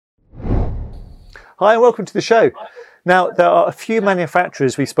Hi, and welcome to the show. Now, there are a few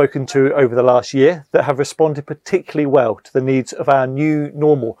manufacturers we've spoken to over the last year that have responded particularly well to the needs of our new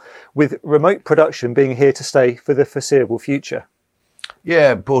normal, with remote production being here to stay for the foreseeable future.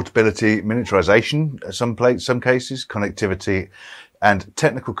 Yeah, portability, miniaturization, some cases, connectivity, and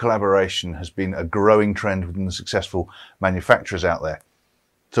technical collaboration has been a growing trend within the successful manufacturers out there.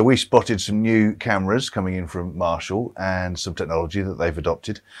 So we spotted some new cameras coming in from Marshall and some technology that they've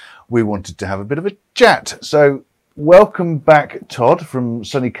adopted. We wanted to have a bit of a chat. So welcome back, Todd, from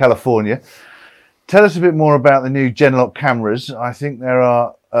sunny California. Tell us a bit more about the new genlock cameras. I think there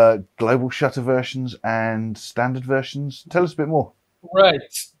are global shutter versions and standard versions. Tell us a bit more. Right.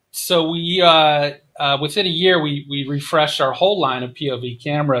 So we within a year we refreshed our whole line of POV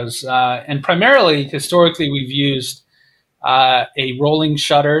cameras, and primarily historically we've used a rolling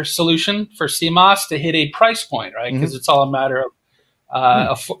shutter solution for CMOS to hit a price point, right? Because it's all a matter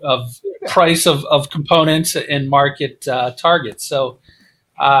of price of components and market targets. So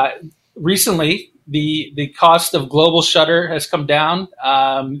recently, the cost of global shutter has come down.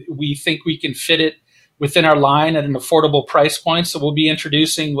 We think we can fit it within our line at an affordable price point. So we'll be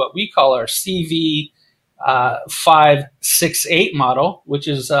introducing what we call our CV568 model, which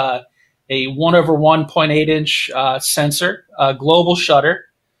is a 1/1.8 inch sensor, global shutter.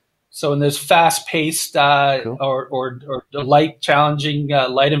 So in those fast-paced Cool. or light challenging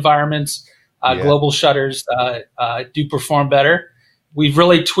light environments, global shutters do perform better. We've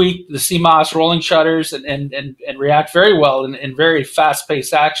really tweaked the CMOS rolling shutters and react very well in very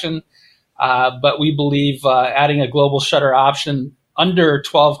fast-paced action. But we believe adding a global shutter option under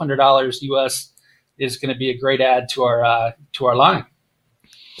 $1,200 US is going to be a great add to our line.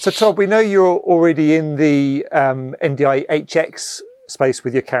 So, Todd, we know you're already in the NDI HX space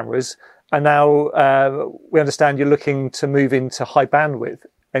with your cameras, and now we understand you're looking to move into high bandwidth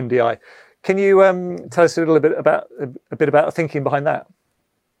NDI. Can you tell us a little bit about the thinking behind that?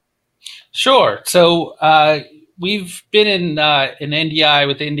 Sure. So we've been in NDI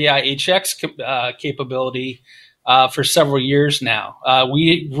with the NDI HX capability for several years now.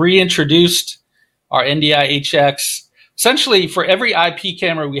 We reintroduced our NDI HX. Essentially, for every IP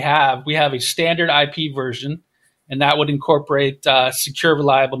camera we have a standard IP version, and that would incorporate secure,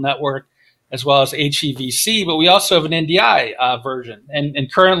 reliable network as well as HEVC. But we also have an NDI version,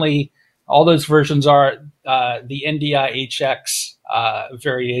 and currently all those versions are the NDI HX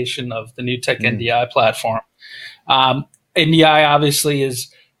variation of the NewTek NDI platform. NDI obviously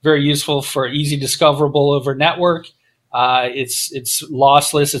is very useful for easy discoverable over network. It's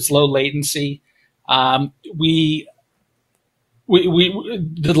lossless. It's low latency.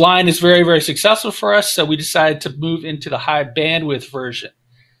 The line is very, very successful for us, so we decided to move into the high bandwidth version,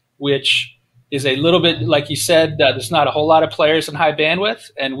 which is a little bit, like you said, there's not a whole lot of players in high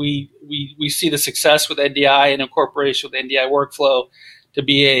bandwidth, and we see the success with NDI and incorporation with NDI workflow to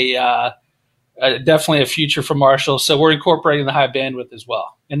be definitely a future for Marshall. So we're incorporating the high bandwidth as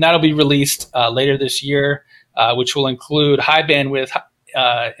well, and that'll be released later this year, which will include high bandwidth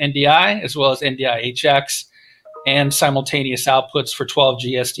NDI as well as NDI HX, and simultaneous outputs for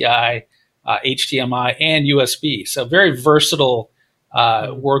 12G SDI, HDMI, and USB. So very versatile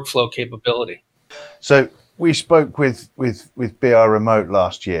workflow capability. So we spoke with BR Remote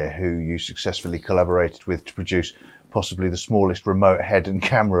last year, who you successfully collaborated with to produce possibly the smallest remote head and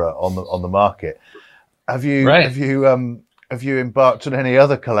camera on the market. Have you embarked on any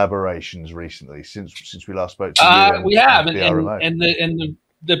other collaborations recently since we last spoke to you? We have, BR Remote? and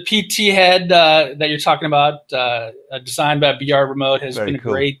the PT head that you're talking about, designed by BR Remote, has Very been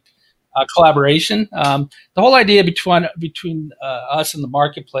cool. a great collaboration. The whole idea between us and the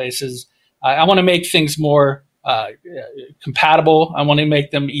marketplace is I want to make things more compatible. I want to make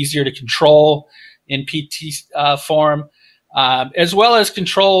them easier to control in PT form, as well as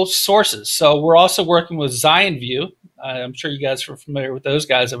control sources. So we're also working with ZionView. I'm sure you guys are familiar with those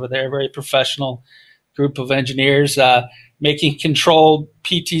guys over there, very professional group of engineers, making controlled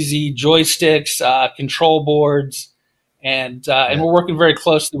PTZ joysticks, control boards, and we're working very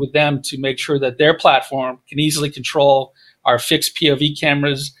closely with them to make sure that their platform can easily control our fixed POV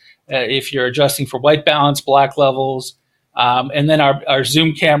cameras if you're adjusting for white balance, black levels, and then our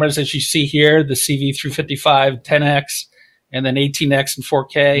zoom cameras, as you see here, the CV355 10X, and then 18X and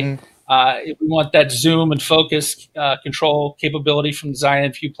 4K. If we want that zoom and focus control capability from the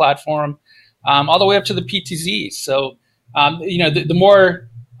ZionView platform, all the way up to the PTZ. So, the more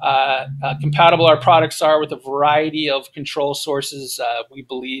compatible our products are with a variety of control sources, we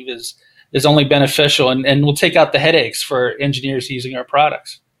believe is only beneficial and will take out the headaches for engineers using our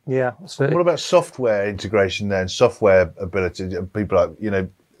products. Yeah. Absolutely. What about software integration then? Software ability? People like,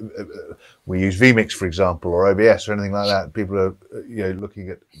 we use vMix, for example, or OBS or anything like that. People are looking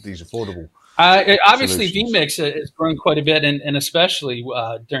at these affordable. Obviously, solutions. vMix is growing quite a bit, and especially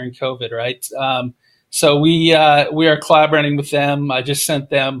during COVID, right? So we are collaborating with them. I just sent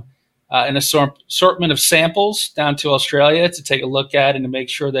them an assortment of samples down to Australia to take a look at and to make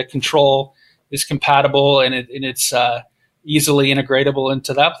sure that control is compatible and it's easily integratable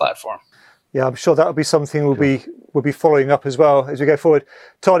into that platform. Yeah, I'm sure that'll be something we'll be following up as well as we go forward.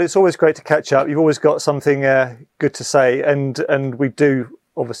 Todd, it's always great to catch up. You've always got something good to say, and we do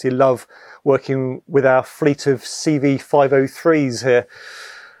obviously love working with our fleet of CV503s here.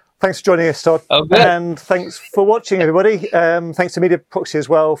 Thanks for joining us, Todd. Oh, good. And thanks for watching, everybody. Thanks to Media Proxy as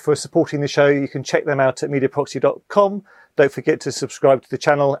well for supporting the show. You can check them out at mediaproxy.com. Don't forget to subscribe to the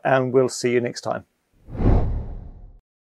channel, and we'll see you next time.